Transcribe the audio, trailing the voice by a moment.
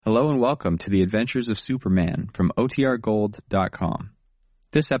Hello and welcome to the Adventures of Superman from OTRGold.com.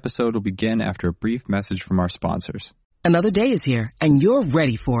 This episode will begin after a brief message from our sponsors. Another day is here, and you're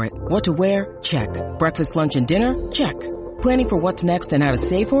ready for it. What to wear? Check. Breakfast, lunch, and dinner? Check. Planning for what's next and how to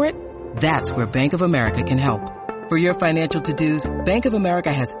save for it? That's where Bank of America can help. For your financial to-dos, Bank of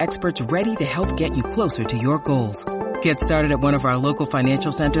America has experts ready to help get you closer to your goals. Get started at one of our local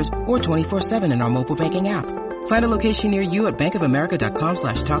financial centers or 24/7 in our mobile banking app. Find a location near you at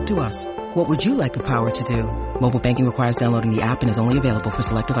bankofamerica.com/talktous. What would you like the power to do? Mobile banking requires downloading the app and is only available for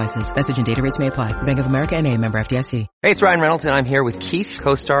select devices. Message and data rates may apply. Bank of America N.A., member FDIC. Hey, it's Ryan Reynolds, and I'm here with Keith,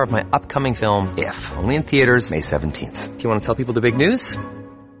 co-star of my upcoming film, If, only in theaters May 17th. Do you want to tell people the big news?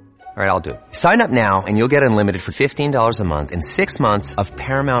 All right, I'll do it. Sign up now and you'll get unlimited for $15 a month and 6 months of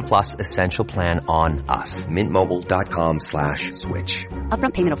Paramount Plus Essential Plan on us. MintMobile.com/switch.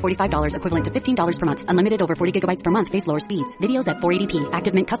 Upfront payment of $45 equivalent to $15 per month. Unlimited over 40 gigabytes per month. Face lower speeds. Videos at 480p.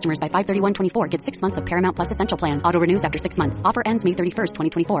 Active Mint customers by 531.24 get 6 months of Paramount Plus Essential Plan. Auto renews after 6 months. Offer ends May 31st,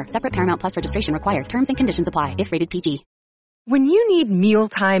 2024. Separate Paramount Plus registration required. Terms and conditions apply if rated PG. When you need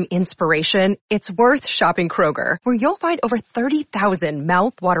mealtime inspiration, it's worth shopping Kroger, where you'll find over 30,000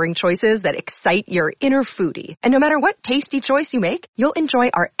 mouth-watering choices that excite your inner foodie. And no matter what tasty choice you make, you'll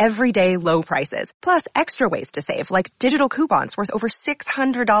enjoy our everyday low prices, plus extra ways to save, like digital coupons worth over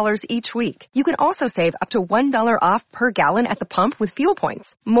 $600 each week. You can also save up to $1 off per gallon at the pump with fuel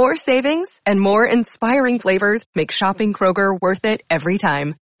points. More savings and more inspiring flavors make shopping Kroger worth it every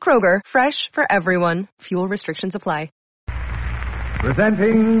time. Kroger, fresh for everyone. Fuel restrictions apply.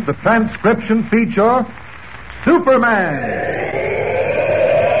 Presenting the transcription feature, Superman.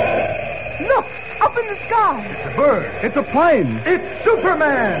 Look, up in the sky. It's a bird. It's a plane. It's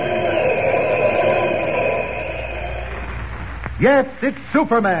Superman. Yes, it's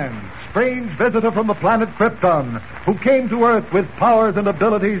Superman, strange visitor from the planet Krypton, who came to Earth with powers and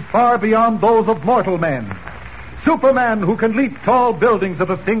abilities far beyond those of mortal men. Superman, who can leap tall buildings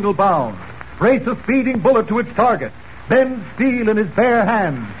at a single bound, race a speeding bullet to its target, bend steel in his bare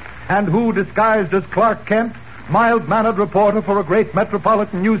hands, and who, disguised as Clark Kent, mild-mannered reporter for a great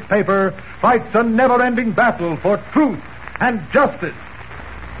metropolitan newspaper, fights a never-ending battle for truth and justice.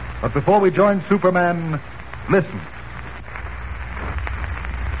 But before we join Superman, listen.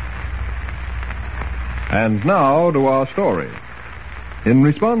 And now to our story. In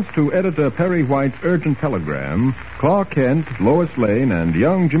response to Editor Perry White's urgent telegram, Clark Kent, Lois Lane, and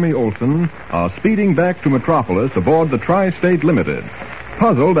young Jimmy Olsen are speeding back to Metropolis aboard the Tri-State Limited,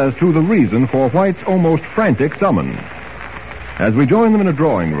 puzzled as to the reason for White's almost frantic summons. As we join them in a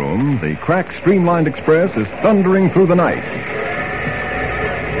drawing room, the cracked streamlined express is thundering through the night.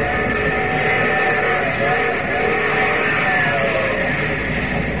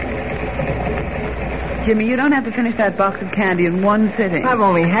 Jimmy, you don't have to finish that box of candy in one sitting. I've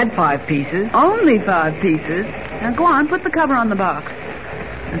only had 5 pieces. Only 5 pieces? Now go on, put the cover on the box.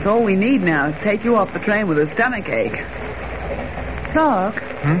 That's all we need now is take you off the train with a stomachache. Clark?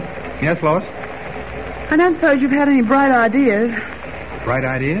 Yes, Lois? I don't suppose you've had any bright ideas. Bright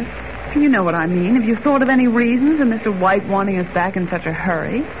ideas? You know what I mean. Have you thought of any reasons for Mr. White wanting us back in such a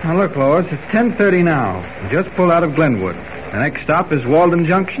hurry? Now, look, Lois, it's 10:30 now. We just pulled out of Glenwood. The next stop is Walden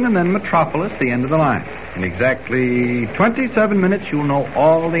Junction and then Metropolis, the end of the line. In exactly 27 minutes, you'll know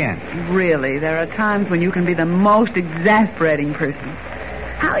all the answers. Really, there are times when you can be the most exasperating person.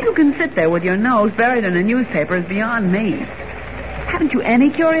 How you can sit there with your nose buried in a newspaper is beyond me. Haven't you any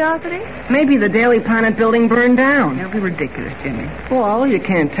curiosity? Maybe the Daily Planet building burned down. That'll be ridiculous, Jimmy. Well, you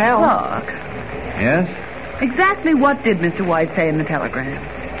can't tell. Clark. Yes? Exactly what did Mr. White say in the telegram?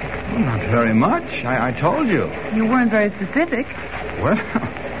 Well, not very much. I told you. You weren't very specific. Well,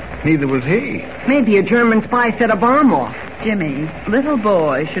 neither was he. Maybe a German spy set a bomb off. Jimmy, little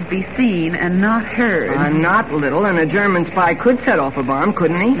boys should be seen and not heard. I'm not little, and a German spy could set off a bomb,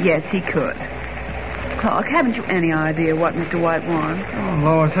 couldn't he? Yes, he could. Clark, haven't you any idea what Mr. White wants? Oh,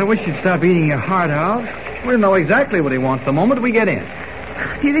 Lois, I wish you'd stop eating your heart out. We'll know exactly what he wants the moment we get in.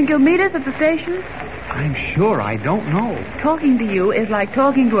 Do you think he'll meet us at the station? I'm sure I don't know. Talking to you is like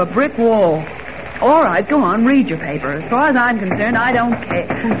talking to a brick wall. All right, go on, read your paper. As far as I'm concerned, I don't care.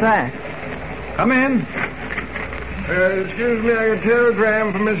 Who's that? Come in. Excuse me, I got a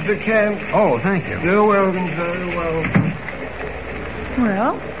telegram from Mr. Kent. Oh, thank you. You're welcome, sir. You're welcome.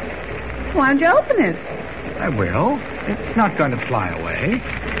 Well, why don't you open it? I will. It's not going to fly away.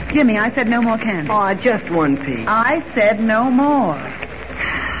 Jimmy, I said no more candy. Oh, just 1 piece. I said no more.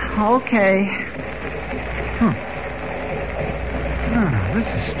 Okay. This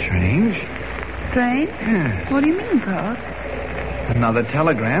is strange. Strange? Yes. What do you mean, Clark? Another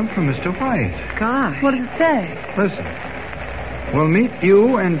telegram from Mr. White. Gosh. What does it say? Listen. We'll meet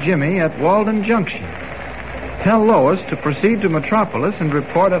you and Jimmy at Walden Junction. Tell Lois to proceed to Metropolis and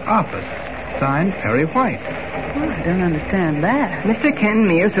report at office. Signed, Perry White. Well, I don't understand that. Mr. Kent and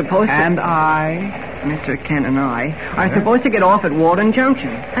me are supposed to... And I... Mr. Kent and I are supposed to get off at Walden Junction.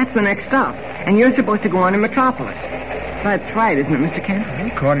 That's the next stop. And you're supposed to go on to Metropolis. That's right, isn't it, Mr.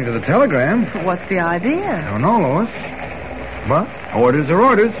 Kent? According to the telegram. What's the idea? I don't know, Lois. But orders are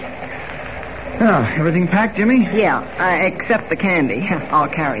orders. Now, everything packed, Jimmy? Yeah, except the candy. I'll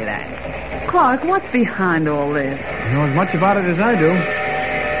carry that. Clark, what's behind all this? You know as much about it as I do.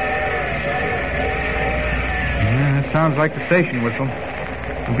 Yeah, that sounds like the station whistle.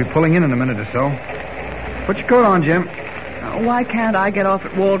 We'll be pulling in a minute or so. Put your coat on, Jim. Why can't I get off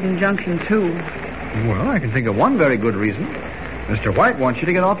at Walden Junction, too? Well, I can think of one very good reason. Mr. White wants you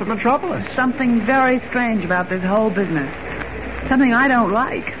to get off at Metropolis. Something very strange about this whole business. Something I don't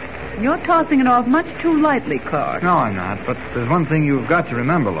like. You're tossing it off much too lightly, Clark. No, I'm not. But there's one thing you've got to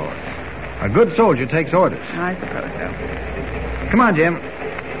remember, Lois. A good soldier takes orders. I suppose so. Come on, Jim.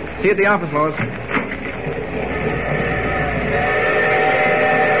 See you at the office, Lois.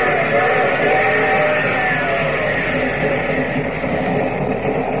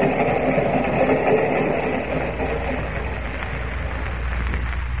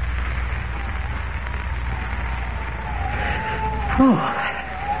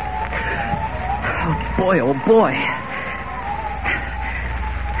 Boy, oh boy.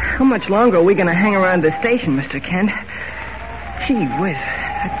 How much longer are we going to hang around the station, Mr. Kent? Gee whiz,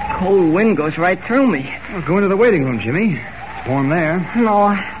 that cold wind goes right through me. Well, go into the waiting room, Jimmy. It's warm there. No,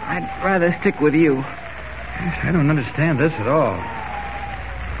 I'd rather stick with you. I don't understand this at all.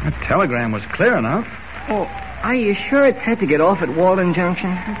 That telegram was clear enough. Oh, are you sure it said to get off at Walden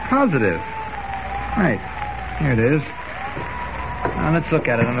Junction? Positive. Right. Here it is. Now, let's look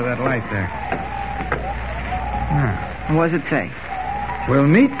at it under that light there. What does it say? We'll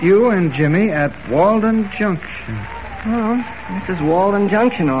meet you and Jimmy at Walden Junction. Well, this is Walden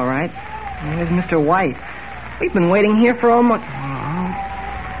Junction, all right. Here's Mr. White. We've been waiting here for almost...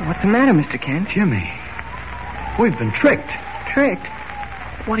 What's the matter, Mr. Kent? Jimmy, we've been tricked. Tricked?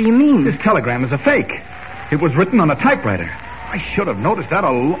 What do you mean? This telegram is a fake. It was written on a typewriter. I should have noticed that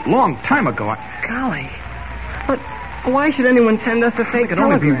a long time ago. Golly. But why should anyone send us a fake telegram? There could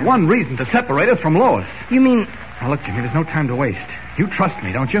only be one reason to separate us from Lois. You mean... Now, look, Jimmy, there's no time to waste. You trust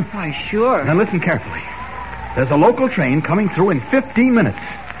me, don't you? Why, sure. Now, listen carefully. There's a local train coming through in 15 minutes.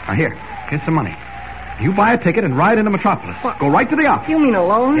 Now, here's some money. You buy a ticket and ride into Metropolis. What? Go right to the office. You mean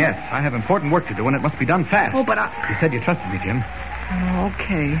alone? Yes, I have important work to do, and it must be done fast. Oh, but You said you trusted me, Jim.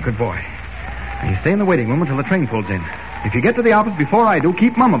 Okay. Good boy. Now, you stay in the waiting room until the train pulls in. If you get to the office before I do,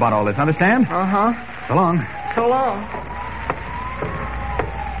 keep mum about all this, understand? Uh-huh. So long. So long.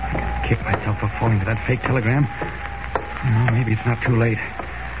 Kick myself for falling to that fake telegram. No, maybe it's not too late.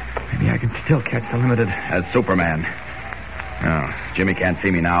 Maybe I can still catch the limited as Superman. Oh, Jimmy can't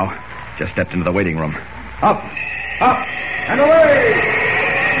see me now. Just stepped into the waiting room. Up, and away!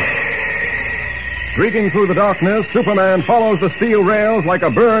 Streaking through the darkness, Superman follows the steel rails like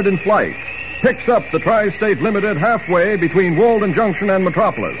a bird in flight. Picks up the Tri-State Limited halfway between Walden Junction and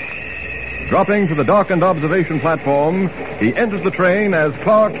Metropolis. Dropping to the darkened observation platform, he enters the train as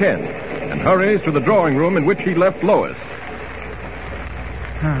Clark Kent and hurries to the drawing room in which he left Lois.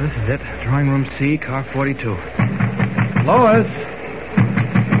 Oh, this is it. Drawing room C, car 42. Lois!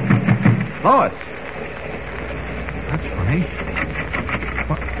 Lois! That's funny.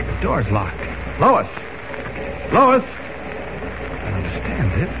 What? The door's locked. Lois! Lois! I don't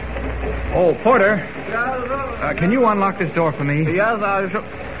understand it. Oh, Porter. Can you unlock this door for me? Yes, I shall.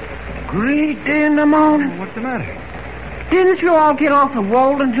 Great day in the morning. What's the matter? Didn't you all get off at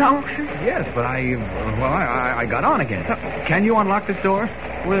Walden Junction? Yes, but I got on again. Can you unlock this door?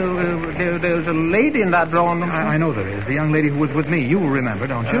 Well, there's a lady in that drawing room. I know there is. The young lady who was with me. You will remember,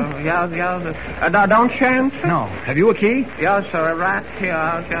 don't you? Yes. Don't you answer? No. Have you a key? Yes, sir. Right here.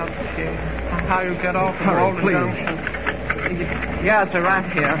 I'll get the key. How you get off at Walden please. Junction? Yes, sir. Right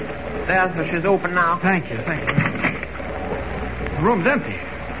here. There's her. She's open now. Thank you. The room's empty.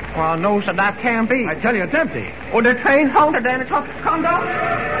 Well, no, sir. That can't be. I tell you, it's empty. Oh, the train halted then. Come down.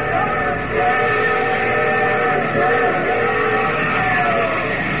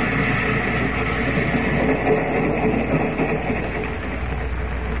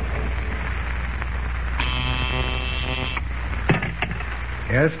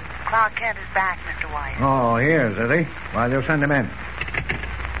 Yes? Clark Kent is back, Mr. White. Oh, he is he? Well, you'll send him in.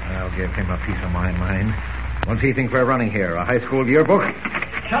 I'll give him a piece of my mind. What's he think we're running here? A high school yearbook?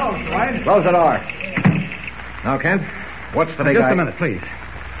 Shall, Mr. White. Close the door. Now, Kent, what's the big Just idea? a minute, please.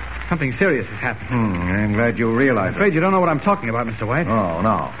 Something serious has happened. I'm glad you realize I'm afraid you don't know what I'm talking about, Mr. White. Oh,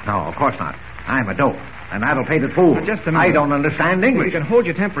 no, of course not. I'm a dope, an addle-pated fool. Now, just a minute. I don't understand English. If you can hold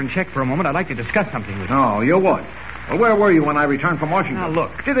your temper in check for a moment, I'd like to discuss something with you. No, you would. Well, where were you when I returned from Washington? Now,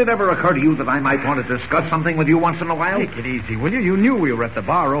 look. Did it ever occur to you that I might want to discuss something with you once in a while? Take it easy, will you? You knew we were at the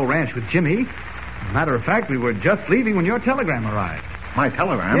Barrow Ranch with Jimmy. As a matter of fact, we were just leaving when your telegram arrived. My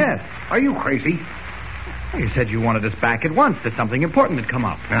telegram? Yes. Are you crazy? Well, you said you wanted us back at once, that something important had come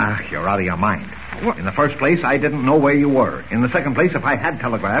up. You're out of your mind. What? In the first place, I didn't know where you were. In the second place, if I had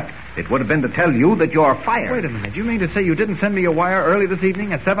telegraphed, it would have been to tell you that you're fired. Wait a minute. You mean to say you didn't send me a wire early this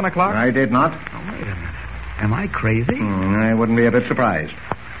evening at 7 o'clock? I did not. Oh, wait a minute. Am I crazy? I wouldn't be a bit surprised.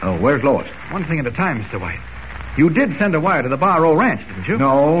 Oh, where's Lois? One thing at a time, Mr. White. You did send a wire to the Barrow Ranch, didn't you?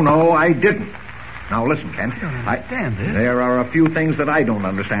 No, I didn't. Now, listen, Kent. I don't understand this. There are a few things that I don't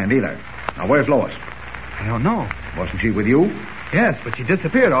understand either. Now, where's Lois? I don't know. Wasn't she with you? Yes, but she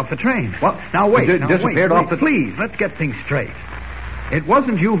disappeared off the train. What? Now, wait. Disappeared off the... Please, let's get things straight. It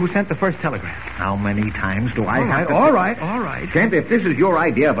wasn't you who sent the first telegram. How many times do I have to... All right. Kent, if this is your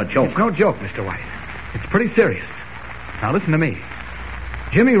idea of a joke... It's no joke, Mr. White. It's pretty serious. Now, listen to me.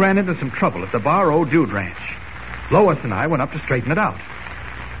 Jimmy ran into some trouble at the Barrow Dude Ranch. Lois and I went up to straighten it out.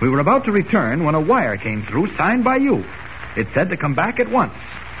 We were about to return when a wire came through signed by you. It said to come back at once.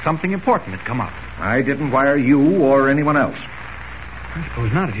 Something important had come up. I didn't wire you or anyone else. I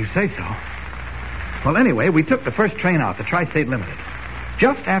suppose not, if you say so. Well, anyway, we took the first train out, the Tri-State Limited.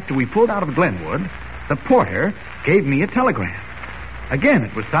 Just after we pulled out of Glenwood, the porter gave me a telegram. Again,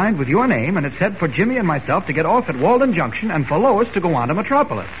 it was signed with your name, and it said for Jimmy and myself to get off at Walden Junction and for Lois to go on to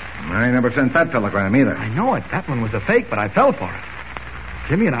Metropolis. I never sent that telegram either. I know it. That one was a fake, but I fell for it.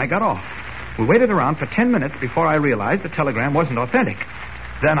 Jimmy and I got off. We waited around for 10 minutes before I realized the telegram wasn't authentic.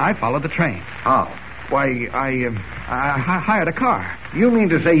 Then I followed the train. How? Why, I hired a car. You mean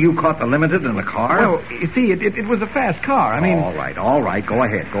to say you caught the Limited in a car? Well, you see, it was a fast car. I mean... All right. Go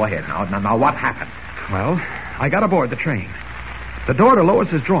ahead. Now, what happened? Well, I got aboard the train. The door to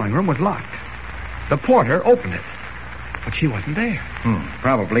Lois's drawing room was locked. The porter opened it, but she wasn't there.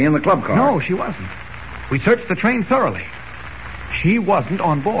 Probably in the club car. No, she wasn't. We searched the train thoroughly. She wasn't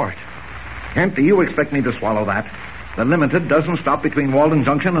on board. Kent, do you expect me to swallow that? The Limited doesn't stop between Walden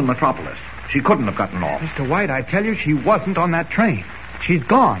Junction and Metropolis. She couldn't have gotten off. Mr. White, I tell you, she wasn't on that train. She's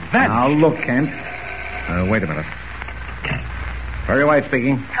gone. Vanished. Now, look, Kent. Wait a minute. Perry White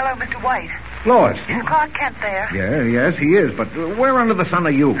speaking. Hello, Mr. White. Lois. Is Clark Kent there? Yes, he is. But where under the sun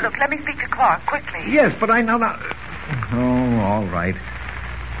are you? Look, let me speak to Clark quickly. Yes, but I know not... Oh, all right.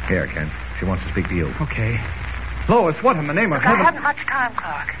 Here, Kent. She wants to speak to you. Okay. Lois, what in the name of Look, heaven... I haven't much time,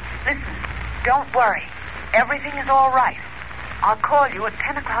 Clark. Listen, don't worry. Everything is all right. I'll call you at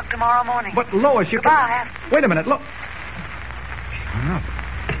 10 o'clock tomorrow morning. But, Lois, you Goodbye. Wait a minute, look. She hung up.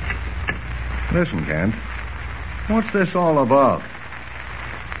 Listen, Kent. What's this all about?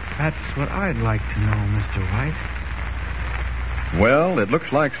 That's what I'd like to know, Mr. White. Well, it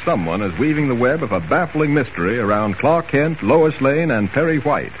looks like someone is weaving the web of a baffling mystery around Clark Kent, Lois Lane, and Perry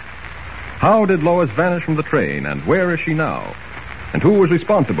White. How did Lois vanish from the train, and where is she now? And who was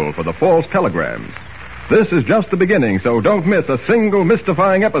responsible for the false telegrams? This is just the beginning, so don't miss a single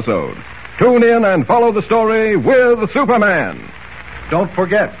mystifying episode. Tune in and follow the story with Superman. Don't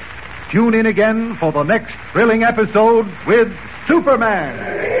forget, tune in again for the next thrilling episode with Superman.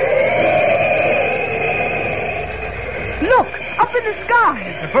 Look, up in the sky.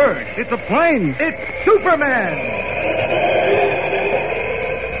 It's a bird. It's a plane. It's Superman.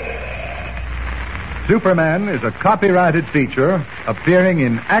 Superman is a copyrighted feature appearing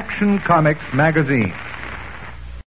in Action Comics magazine.